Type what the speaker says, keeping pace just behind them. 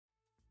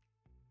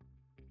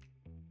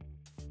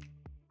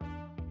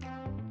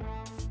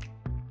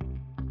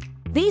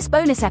These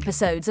bonus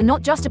episodes are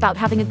not just about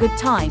having a good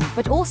time,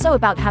 but also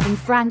about having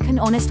frank and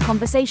honest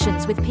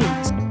conversations with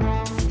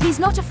Pete. He's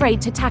not afraid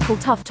to tackle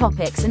tough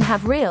topics and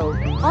have real,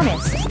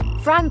 honest,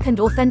 frank and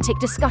authentic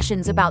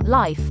discussions about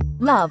life,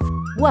 love,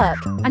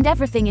 work, and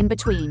everything in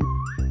between.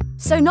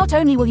 So not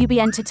only will you be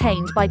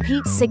entertained by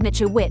Pete's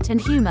signature wit and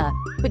humor,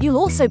 but you'll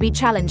also be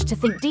challenged to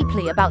think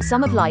deeply about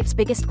some of life's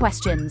biggest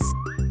questions.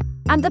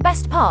 And the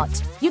best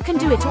part, you can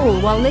do it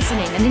all while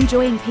listening and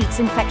enjoying Pete's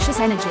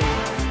infectious energy.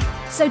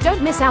 So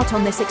don't miss out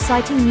on this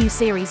exciting new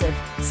series of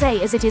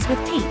Say As It Is with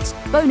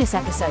Pete bonus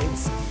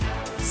episodes.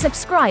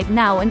 Subscribe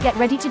now and get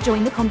ready to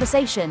join the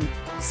conversation.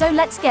 So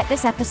let's get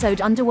this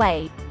episode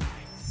underway.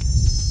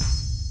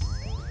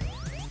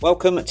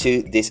 Welcome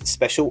to this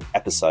special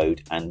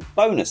episode and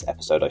bonus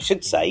episode, I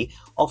should say,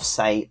 of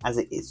Say As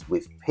It Is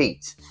with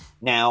Pete.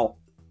 Now,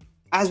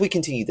 as we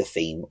continue the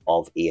theme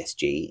of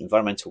ESG,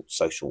 environmental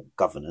social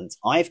governance,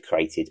 I've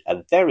created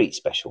a very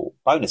special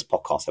bonus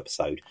podcast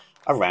episode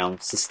around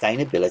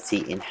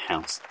sustainability in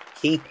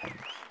housekeeping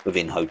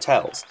within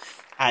hotels,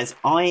 as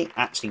I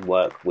actually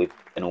work with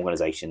an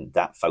organisation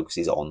that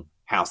focuses on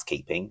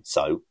housekeeping,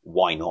 so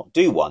why not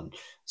do one?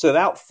 So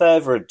without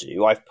further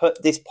ado, I've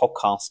put this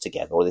podcast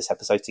together, or this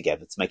episode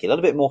together, to make it a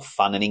little bit more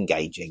fun and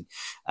engaging,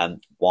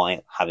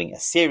 while having a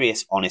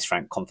serious, honest,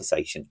 frank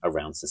conversation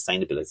around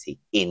sustainability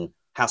in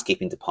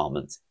housekeeping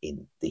departments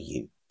in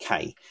the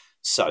UK.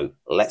 So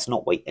let's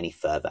not wait any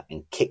further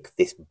and kick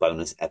this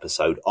bonus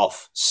episode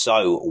off.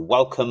 So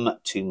welcome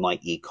to my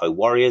eco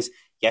warriors.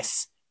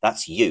 Yes,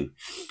 that's you.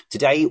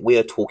 Today we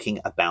are talking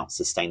about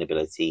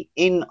sustainability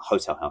in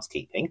hotel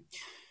housekeeping.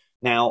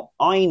 Now,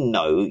 I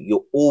know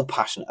you're all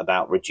passionate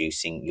about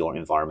reducing your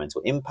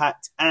environmental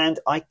impact, and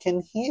I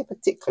can hear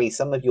particularly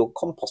some of your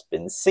compost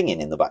bins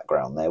singing in the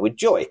background there with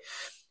joy.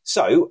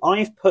 So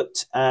I've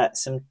put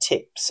some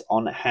tips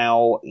on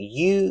how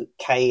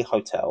UK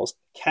hotels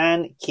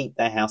can keep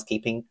their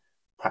housekeeping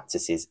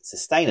practices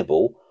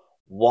sustainable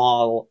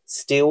while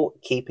still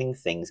keeping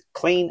things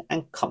clean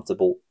and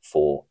comfortable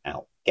for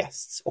our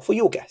guests, or for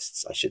your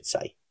guests, I should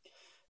say.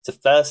 So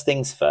first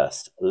things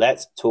first,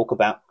 let's talk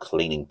about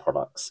cleaning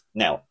products.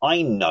 Now,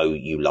 I know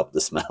you love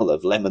the smell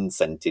of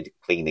lemon-scented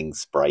cleaning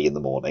spray in the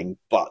morning,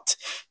 but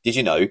did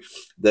you know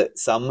that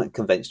some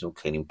conventional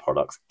cleaning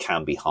products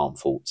can be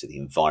harmful to the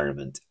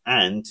environment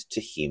and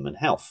to human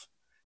health?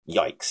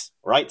 Yikes,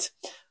 right?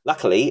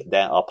 Luckily,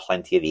 there are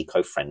plenty of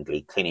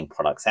eco-friendly cleaning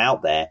products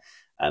out there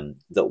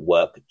that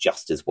work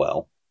just as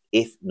well,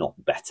 if not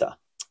better,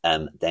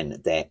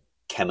 than their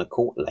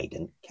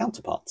chemical-laden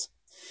counterparts.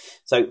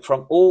 So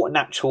from all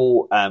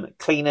natural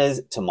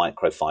cleaners to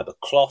microfiber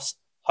cloths,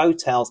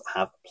 hotels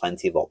have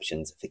plenty of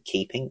options for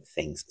keeping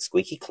things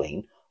squeaky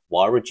clean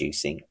while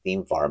reducing the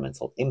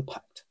environmental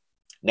impact.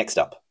 Next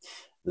up,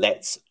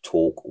 let's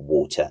talk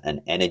water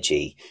and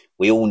energy.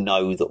 We all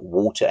know that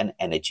water and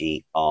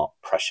energy are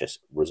precious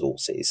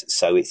resources,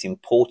 so it's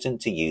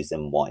important to use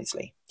them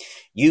wisely.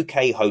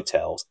 UK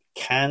hotels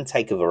can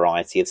take a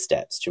variety of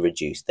steps to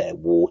reduce their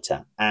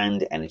water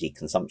and energy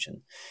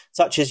consumption,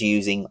 such as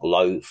using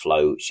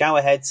low-flow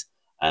shower heads,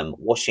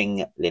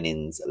 washing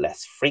linens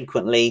less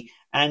frequently,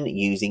 and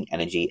using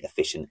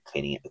energy-efficient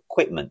cleaning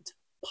equipment.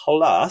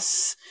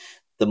 Plus,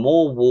 the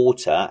more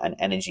water and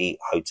energy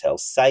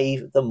hotels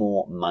save, the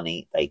more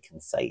money they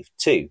can save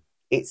too.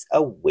 It's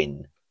a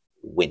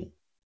win-win.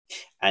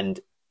 And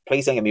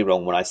please don't get me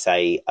wrong when I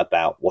say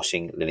about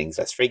washing linens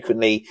less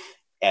frequently,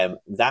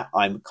 that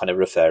I'm kind of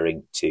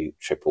referring to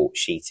triple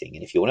sheeting.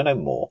 And if you want to know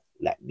more,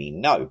 let me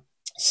know.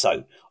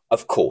 So,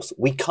 of course,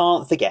 we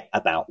can't forget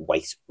about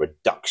waste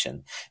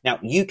reduction. Now,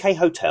 UK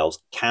hotels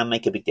can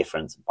make a big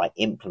difference by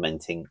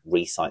implementing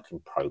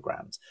recycling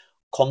programs,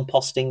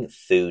 composting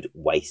food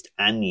waste,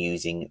 and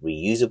using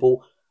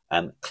reusable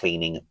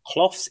cleaning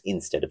cloths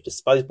instead of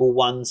disposable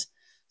ones.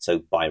 So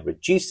by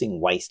reducing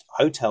waste,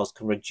 hotels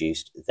can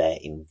reduce their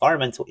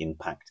environmental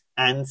impact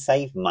and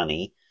save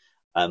money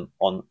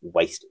on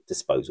waste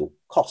disposal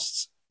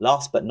costs.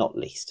 Last but not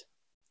least,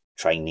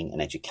 training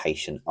and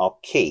education are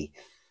key,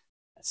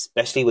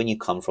 especially when you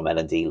come from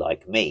L&D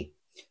like me.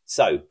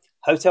 So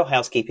hotel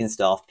housekeeping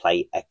staff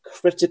play a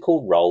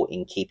critical role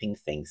in keeping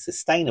things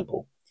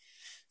sustainable.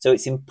 So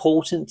it's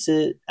important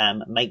to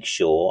make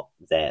sure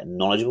they're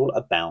knowledgeable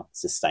about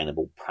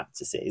sustainable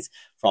practices,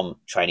 from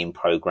training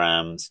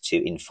programs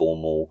to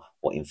informal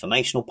or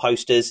informational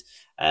posters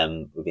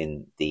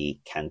within the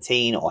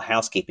canteen or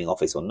housekeeping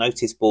office or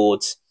notice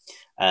boards.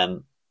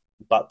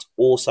 But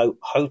also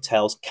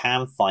hotels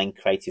can find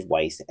creative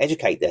ways to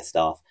educate their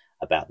staff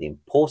about the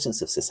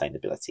importance of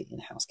sustainability in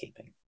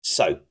housekeeping.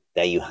 So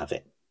there you have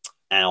it.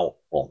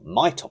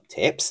 My top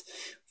tips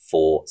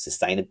for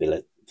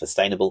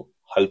sustainable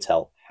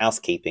hotel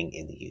housekeeping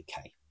in the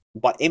UK.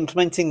 By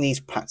implementing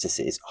these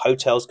practices,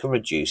 hotels can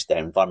reduce their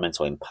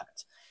environmental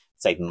impact,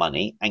 save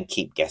money, and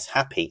keep guests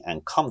happy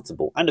and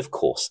comfortable. And of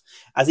course,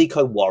 as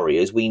eco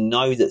warriors, we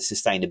know that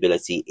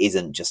sustainability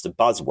isn't just a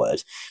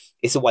buzzword,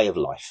 it's a way of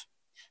life.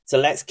 So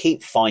let's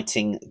keep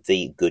fighting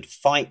the good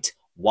fight,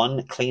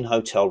 one clean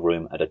hotel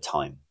room at a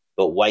time.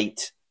 But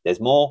wait, there's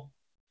more.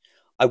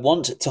 I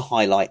want to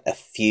highlight a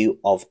few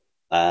of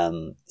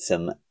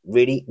some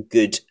really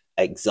good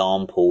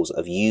examples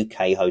of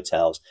UK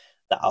hotels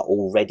that are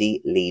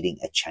already leading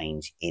a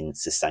change in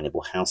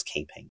sustainable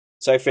housekeeping.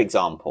 So, for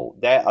example,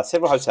 there are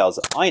several hotels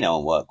that I know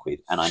and work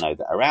with, and I know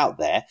that are out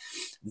there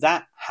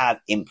that have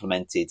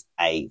implemented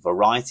a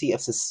variety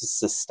of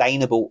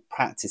sustainable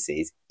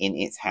practices in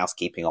its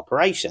housekeeping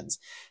operations,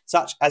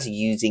 such as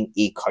using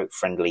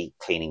eco-friendly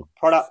cleaning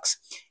products,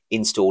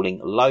 installing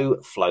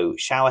low-flow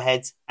shower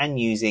heads, and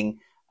using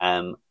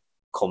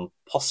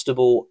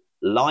compostable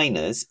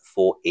liners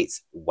for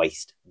its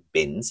waste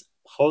bins.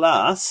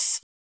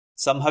 Plus,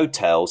 some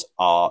hotels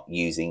are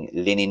using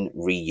linen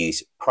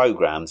reuse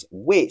programs,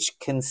 which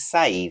can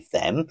save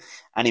them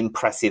an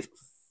impressive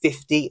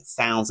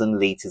 50,000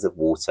 litres of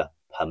water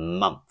per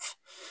month.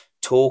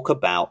 Talk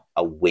about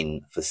a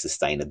win for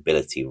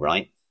sustainability,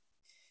 right?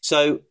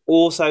 So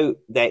also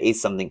there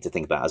is something to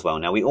think about as well.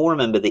 Now, we all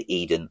remember the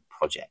Eden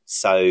project.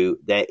 So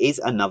there is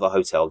another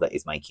hotel that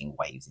is making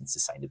waves in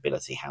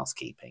sustainability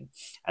housekeeping,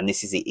 and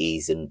this is the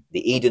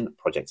Eden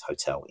Project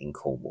Hotel in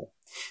Cornwall.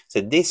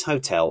 So this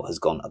hotel has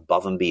gone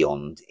above and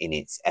beyond in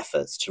its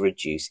efforts to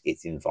reduce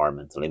its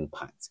environmental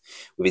impact,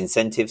 with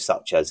incentives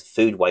such as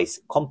food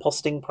waste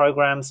composting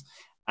programs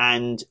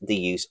and the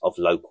use of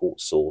local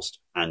sourced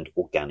and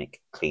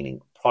organic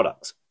cleaning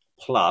products.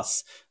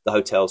 Plus, the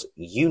hotel's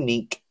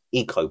unique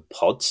eco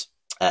pods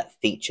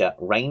feature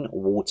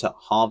rainwater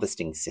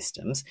harvesting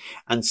systems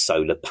and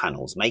solar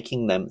panels,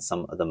 making them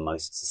some of the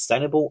most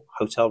sustainable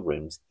hotel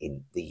rooms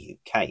in the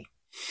UK.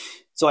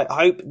 So I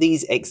hope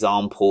these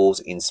examples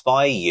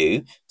inspire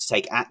you to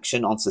take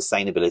action on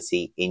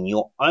sustainability in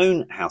your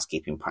own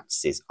housekeeping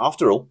practices.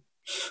 After all,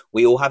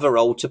 we all have a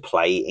role to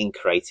play in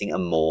creating a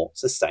more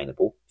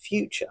sustainable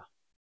future.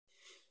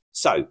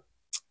 So,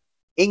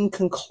 in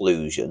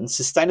conclusion,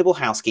 sustainable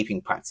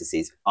housekeeping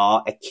practices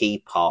are a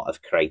key part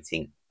of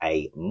creating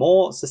a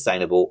more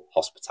sustainable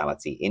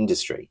hospitality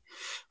industry.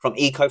 From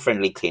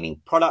eco-friendly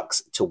cleaning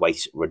products to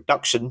waste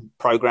reduction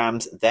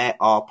programs, there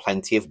are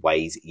plenty of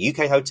ways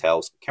UK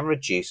hotels can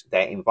reduce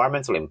their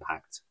environmental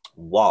impact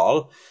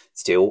while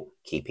still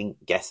keeping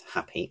guests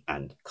happy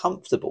and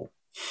comfortable.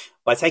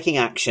 By taking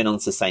action on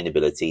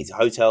sustainability,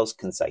 hotels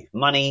can save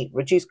money,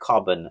 reduce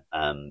carbon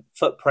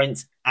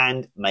footprint,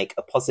 and make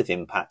a positive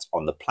impact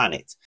on the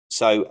planet.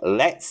 So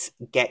let's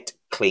get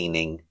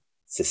cleaning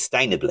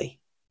sustainably.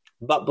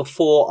 But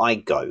before I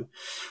go,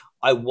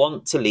 I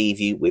want to leave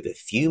you with a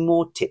few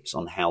more tips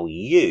on how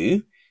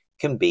you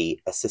can be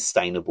a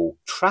sustainable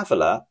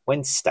traveller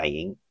when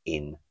staying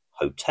in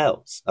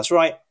hotels. That's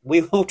right,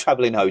 we all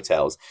travel in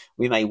hotels.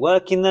 We may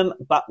work in them,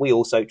 but we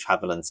also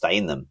travel and stay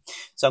in them.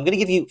 So I'm going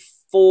to give you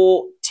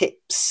 4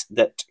 tips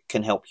that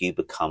can help you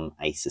become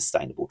a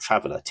sustainable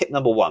traveller. Tip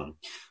number 1.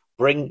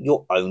 Bring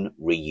your own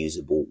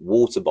reusable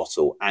water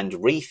bottle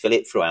and refill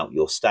it throughout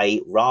your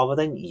stay rather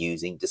than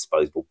using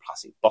disposable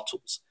plastic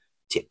bottles.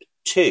 Tip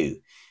 2.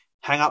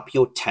 Hang up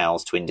your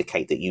towels to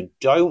indicate that you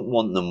don't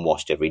want them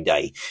washed every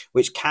day,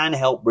 which can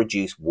help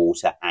reduce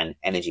water and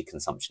energy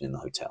consumption in the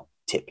hotel.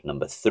 Tip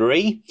number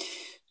 3.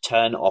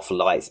 Turn off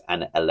lights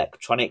and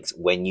electronics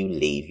when you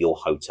leave your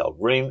hotel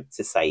room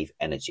to save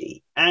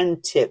energy.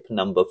 And tip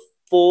number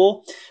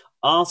 4.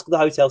 Ask the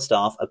hotel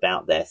staff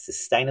about their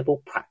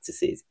sustainable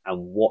practices and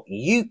what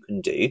you can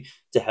do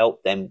to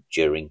help them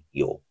during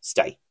your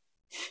stay.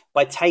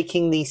 By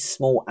taking these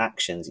small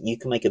actions, you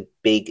can make a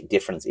big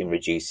difference in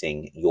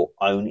reducing your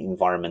own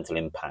environmental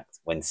impact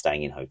when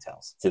staying in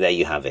hotels. So there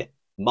you have it,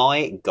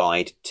 my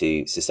guide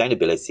to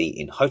sustainability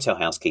in hotel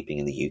housekeeping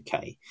in the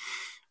UK,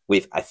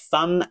 with a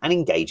fun and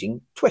engaging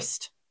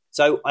twist.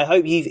 So I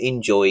hope you've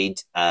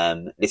enjoyed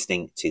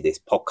listening to this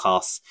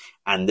podcast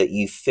and that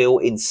you feel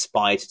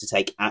inspired to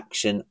take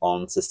action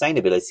on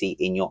sustainability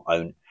in your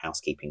own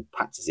housekeeping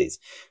practices,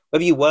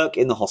 whether you work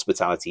in the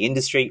hospitality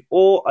industry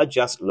or are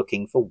just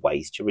looking for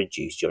ways to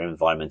reduce your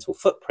environmental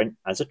footprint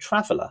as a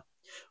traveller.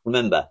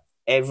 Remember,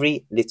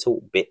 every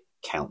little bit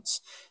counts.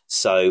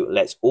 So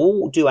let's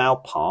all do our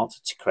part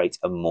to create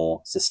a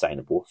more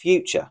sustainable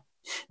future.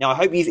 Now, I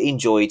hope you've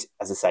enjoyed,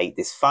 as I say,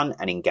 this fun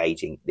and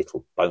engaging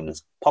little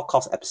bonus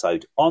podcast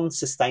episode on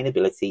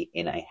sustainability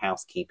in a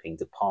housekeeping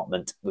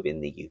department within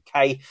the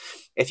UK.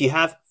 If you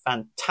have,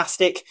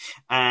 fantastic.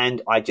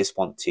 And I just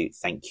want to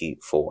thank you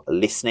for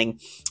listening.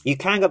 You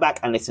can go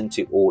back and listen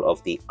to all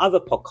of the other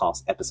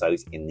podcast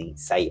episodes in the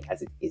Say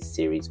As It Is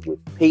series with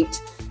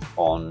Pete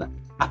on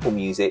Apple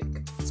Music,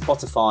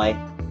 Spotify.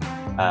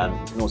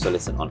 You can also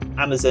listen on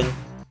Amazon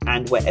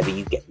and wherever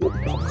you get your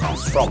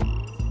podcasts from.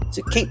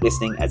 So keep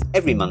listening, as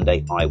every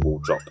Monday I will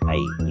drop a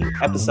new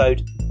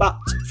episode, but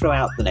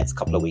throughout the next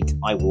couple of weeks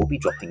I will be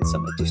dropping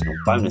some additional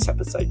bonus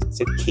episodes,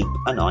 so keep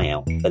an eye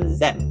out for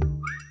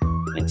them.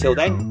 And until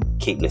then,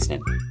 keep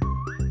listening.